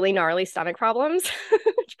like really gnarly stomach problems,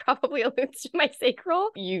 which probably alludes to my sacral.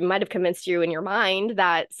 You might have convinced you in your mind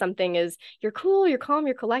that something is, you're cool, you're calm,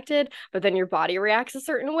 you're collected, but then your body reacts a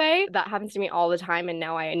certain way. That happens to me all the time. And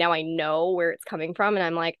now I know where it's coming from. And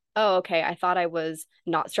I'm like, oh, okay, I thought I was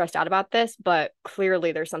not stressed out about this, but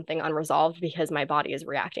clearly there's something unresolved because my body is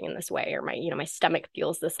reacting in this way, or my stomach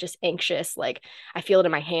feels this just anxious, like I feel it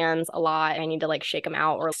in my hands a lot. I need to like shake them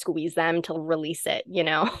out or squeeze them to release it.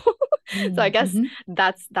 So I guess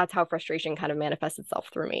that's how frustration kind of manifests itself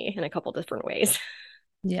through me in a couple different ways.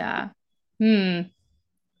 Yeah. Those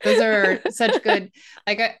are such good,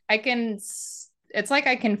 like I can, it's like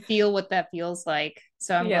I can feel what that feels like.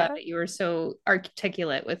 So I'm glad that you were so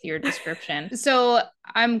articulate with your description. So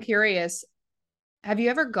I'm curious, have you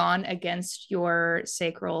ever gone against your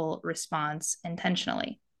sacral response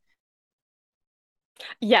intentionally?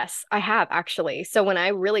 Yes, I have actually. So when I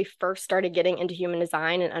really first started getting into human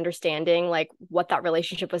design and understanding like what that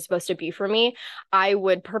relationship was supposed to be for me, I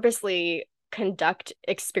would purposely conduct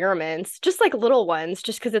experiments, just like little ones,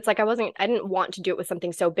 just because it's like I didn't want to do it with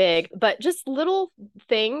something so big, but just little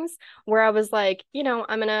things where I was like,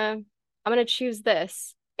 I'm gonna choose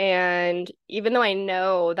this. And even though I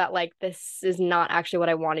know that like this is not actually what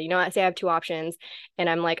I wanted, I say I have two options and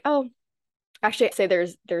I'm like, oh, actually I'd say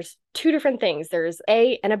there's two different things. There's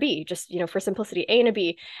A and a B, just for simplicity, A and a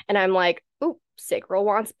B. And I'm like, oh, sacral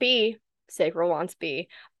wants B. Sacral wants B.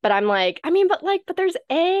 But I'm like, I mean, but there's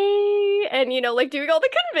A, and like doing all the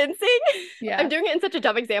convincing. Yeah. I'm doing it in such a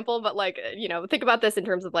dumb example, but like, think about this in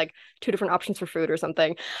terms of like two different options for food or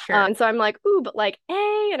something. Sure. And so I'm like, ooh, but like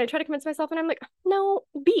A, and I try to convince myself, and I'm like, no,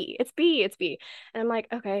 B, it's B, it's B. And I'm like,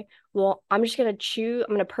 okay, well, I'm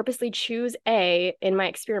gonna purposely choose A in my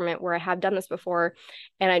experiment where I have done this before,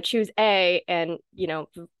 and I choose A, and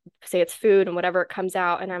say it's food and whatever it comes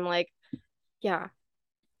out, and I'm like, yeah,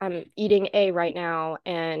 I'm eating A right now.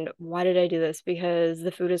 And why did I do this? Because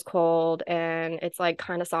the food is cold and it's like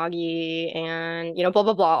kind of soggy and, blah,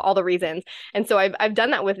 blah, blah, all the reasons. And so I've done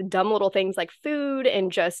that with dumb little things like food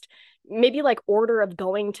and just maybe like order of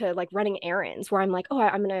going to like running errands where I'm like, oh,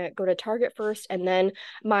 I'm going to go to Target first and then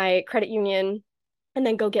my credit union and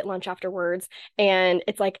then go get lunch afterwards. And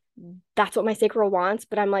it's like, that's what my sacral wants.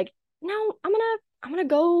 But I'm like, no, I'm gonna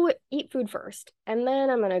go eat food first, and then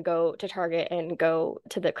I'm gonna go to Target and go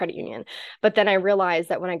to the credit union. But then I realized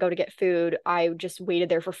that when I go to get food, I just waited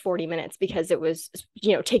there for 40 minutes because it was,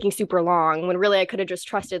 taking super long. When really I could have just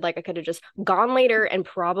trusted, like I could have just gone later and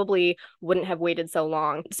probably wouldn't have waited so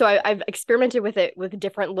long. So I've experimented with it with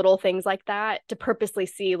different little things like that to purposely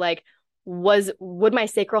see like would my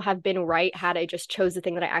sacral have been right had I just chose the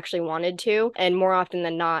thing that I actually wanted to? And more often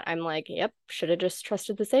than not, I'm like, yep, should have just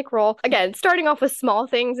trusted the sacral. Again, starting off with small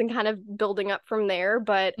things and kind of building up from there.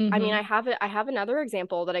 But I mean, I have another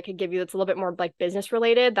example that I could give you that's a little bit more like business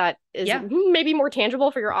related that is maybe more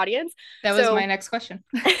tangible for your audience. That was my next question.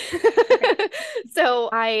 So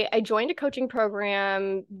I joined a coaching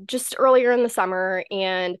program just earlier in the summer.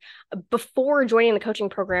 And before joining the coaching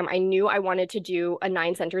program, I knew I wanted to do a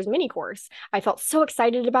 9 centers mini course. I felt so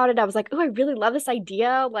excited about it. I was like, oh, I really love this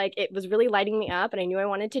idea. Like it was really lighting me up and I knew I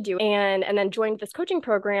wanted to do it. And then joined this coaching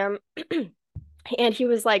program. And he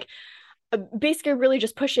was like, basically really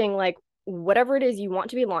just pushing like, whatever it is you want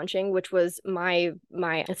to be launching, which was my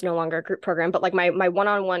it's no longer a group program, but like my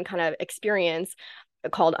one-on-one kind of experience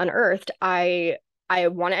called Unearthed. I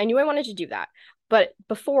knew I wanted to do that. But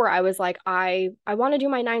before I was like, I want to do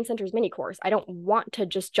my 9 centers mini course. I don't want to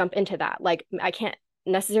just jump into that. Like I can't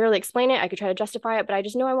necessarily explain it. I could try to justify it, but I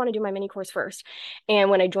just know I want to do my mini course first. And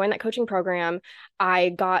when I joined that coaching program, I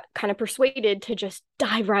got kind of persuaded to just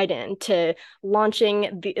dive right into launching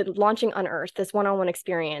Unearthed, this one-on-one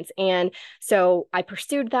experience. And so I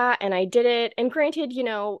pursued that and I did it. And granted,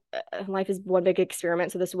 life is one big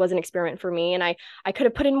experiment. So this was an experiment for me. And I could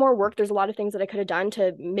have put in more work. There's a lot of things that I could have done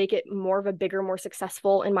to make it more of a bigger, more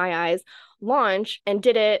successful in my eyes launch, and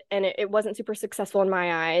did it. And it wasn't super successful in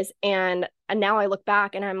my eyes. And now I look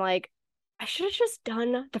back and I'm like, I should have just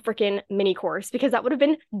done the freaking mini course, because that would have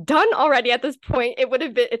been done already at this point. It would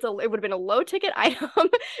have been a low ticket item.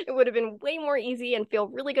 It would have been way more easy and feel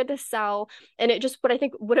really good to sell. And it just I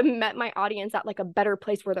think would have met my audience at like a better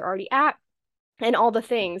place where they're already at and all the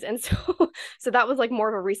things. And so that was like more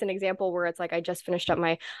of a recent example where it's like, I just finished up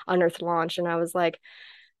my Unearthed launch and I was like,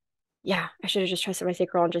 yeah, I should have just trusted my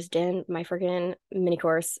sacral and just did my freaking mini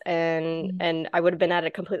course, and I would have been at a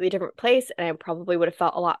completely different place, and I probably would have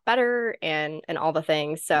felt a lot better and all the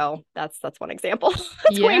things. So that's one example.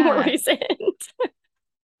 That's way more recent.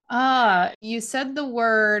 You said the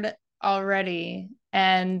word already,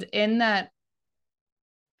 and in that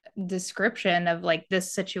description of like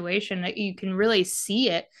this situation, that you can really see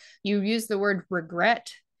it. You use the word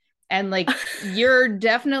regret. And like, you're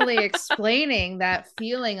definitely explaining that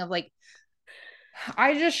feeling of like,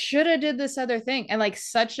 I just should have did this other thing. And like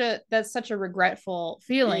that's such a regretful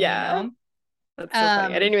feeling, That's so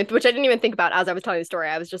funny. I didn't even think about as I was telling the story.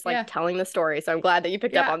 I was just like telling the story. So I'm glad that you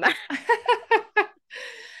picked up on that.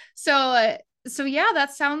 So yeah,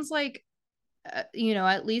 that sounds like,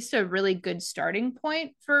 at least a really good starting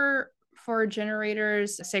point for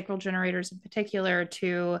generators, sacral generators in particular,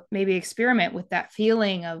 to maybe experiment with that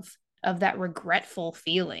feeling of that regretful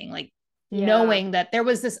feeling, like knowing that there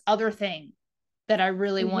was this other thing that I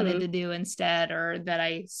really wanted to do instead, or that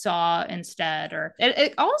I saw instead. Or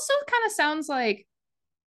it also kind of sounds like,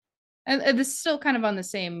 and this is still kind of on the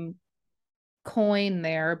same coin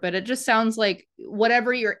there, but it just sounds like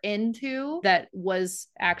whatever you're into that was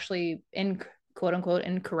actually in quote unquote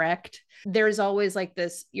incorrect, there's always like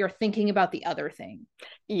this, you're thinking about the other thing.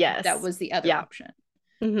 Yes. That was the other option.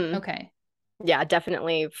 Okay. Yeah,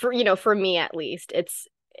 definitely. For me at least, it's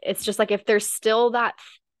just like, if it's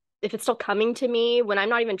still coming to me when I'm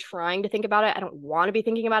not even trying to think about it, I don't want to be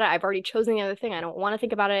thinking about it. I've already chosen the other thing. I don't want to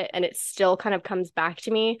think about it. And it still kind of comes back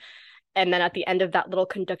to me. And then at the end of that little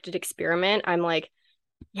conducted experiment, I'm like,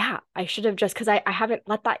 yeah, I should have just, because I haven't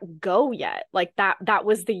let that go yet. Like that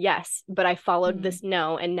was the yes, but I followed this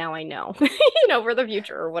no, and now I know, for the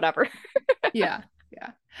future or whatever. Yeah.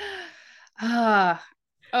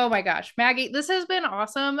 Oh my gosh, Maggie, this has been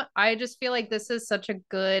awesome. I just feel like this is such a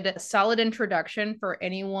good, solid introduction for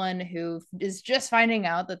anyone who is just finding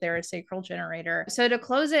out that they're a sacral generator. So to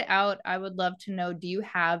close it out, I would love to know, do you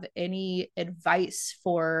have any advice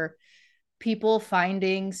for people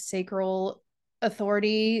finding sacral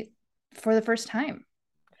authority for the first time?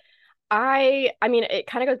 I mean, it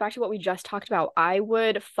kind of goes back to what we just talked about. I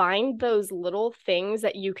would find those little things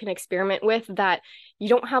that you can experiment with that you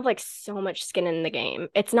don't have like so much skin in the game.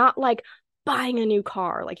 It's not like buying a new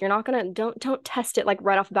car. Like, you're not gonna, don't test it like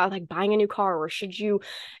right off the bat, like buying a new car, or should you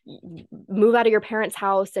move out of your parents'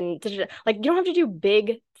 house, and like, you don't have to do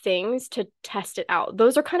big things to test it out.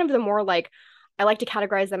 Those are kind of the more like, I like to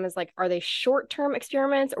categorize them as like, are they short-term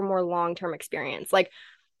experiments or more long-term experience? Like,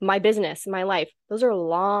 my business, my life, those are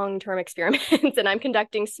long-term experiments, and I'm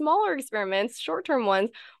conducting smaller experiments, short-term ones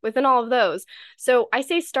within all of those. So I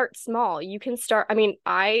say start small. You can start, I mean,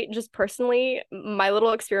 I just personally, my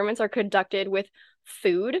little experiments are conducted with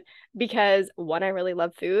food, because one, I really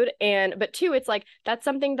love food, but two, it's like, that's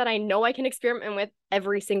something that I know I can experiment with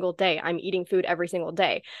every single day. I'm eating food every single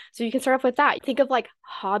day. So you can start off with that. Think of like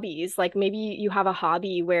hobbies, like maybe you have a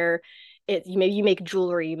hobby where maybe you make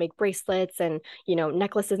jewelry, you make bracelets and,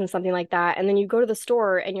 necklaces and something like that. And then you go to the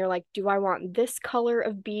store and you're like, do I want this color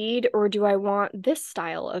of bead or do I want this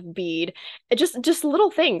style of bead? Just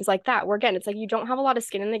little things like that, where again, it's like you don't have a lot of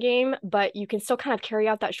skin in the game, but you can still kind of carry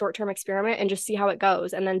out that short-term experiment and just see how it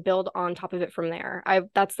goes and then build on top of it from there.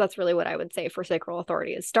 That's really what I would say for Sacral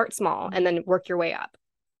Authority, is start small and then work your way up.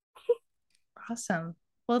 Awesome.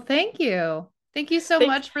 Well, thank you. Thank you so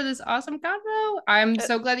much for this awesome convo. I'm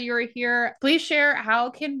so glad that you were here. Please share, how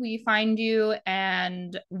can we find you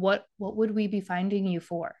and what would we be finding you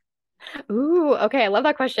for? Ooh, okay. I love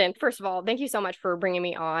that question. First of all, thank you so much for bringing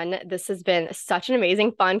me on. This has been such an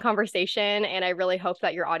amazing, fun conversation. And I really hope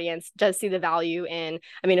that your audience does see the value in,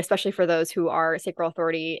 especially for those who are Sacral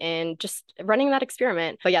Authority, in just running that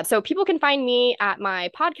experiment. But yeah, so people can find me at my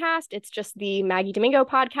podcast. It's just the Maggie Domingo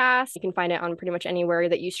podcast. You can find it on pretty much anywhere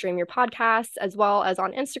that you stream your podcasts, as well as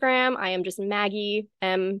on Instagram. I am just Maggie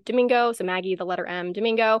M Domingo. So Maggie, the letter M,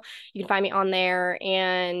 Domingo. You can find me on there.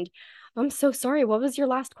 And I'm so sorry. What was your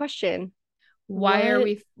last question? Why are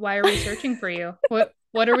we searching for you? What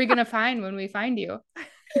are we going to find when we find you?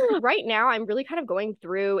 Right now, I'm really kind of going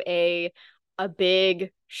through a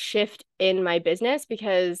big shift in my business,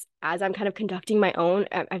 because as I'm kind of conducting my own,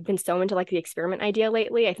 I've been so into like the experiment idea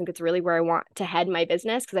lately. I think it's really where I want to head my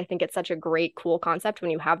business, because I think it's such a great, cool concept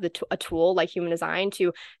when you have a tool like Human Design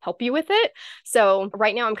to help you with it. So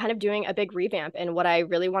right now I'm kind of doing a big revamp, and what I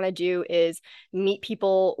really want to do is meet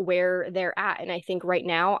people where they're at. And I think right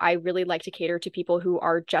now I really like to cater to people who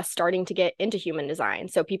are just starting to get into Human Design.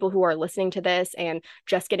 So people who are listening to this and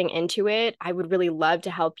just getting into it, I would really love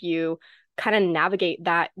to help you kind of navigate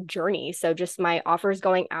that journey. So just my offers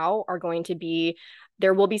going out are going to be,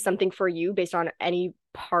 there will be something for you based on any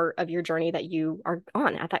part of your journey that you are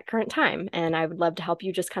on at that current time. And I would love to help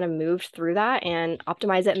you just kind of move through that and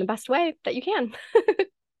optimize it in the best way that you can.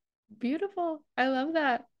 Beautiful. I love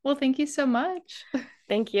that. Well, thank you so much.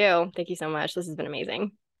 Thank you. Thank you so much. This has been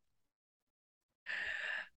amazing.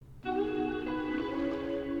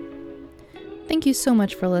 Thank you so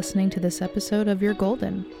much for listening to this episode of You're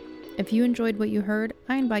Golden. If you enjoyed what you heard,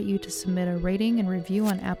 I invite you to submit a rating and review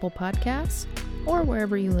on Apple Podcasts or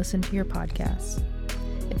wherever you listen to your podcasts.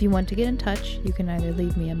 If you want to get in touch, you can either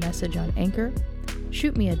leave me a message on Anchor,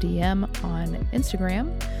 shoot me a DM on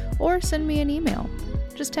Instagram, or send me an email.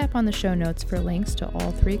 Just tap on the show notes for links to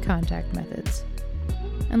all 3 contact methods.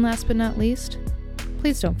 And last but not least,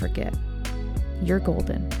 please don't forget, you're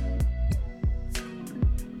golden.